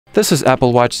This is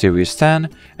Apple Watch Series 10,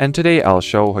 and today I'll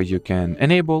show how you can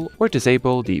enable or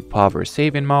disable the power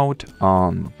saving mode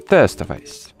on this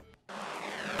device.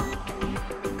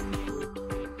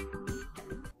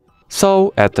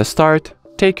 So at the start,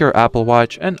 take your Apple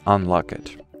Watch and unlock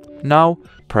it. Now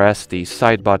press the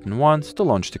side button once to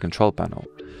launch the control panel.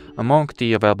 Among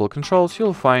the available controls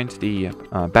you'll find the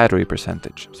battery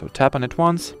percentage, so tap on it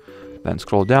once, then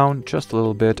scroll down just a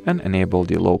little bit and enable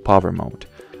the low power mode.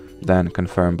 Then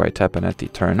confirm by tapping at the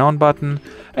turn on button,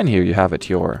 and here you have it,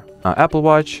 your Apple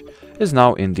Watch is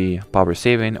now in the power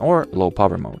saving or low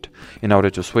power mode. In order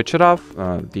to switch it off,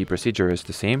 the procedure is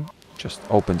the same. Just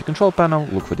open the control panel,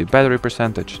 look for the battery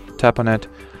percentage, tap on it,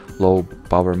 low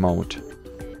power mode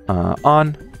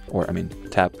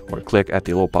tap or click at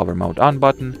the low power mode on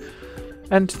button,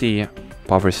 and the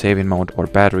power saving mode or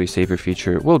battery saver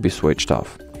feature will be switched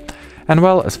off. And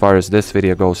well, as far as this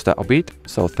video goes, that'll be it.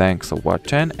 So thanks for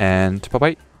watching and bye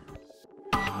bye.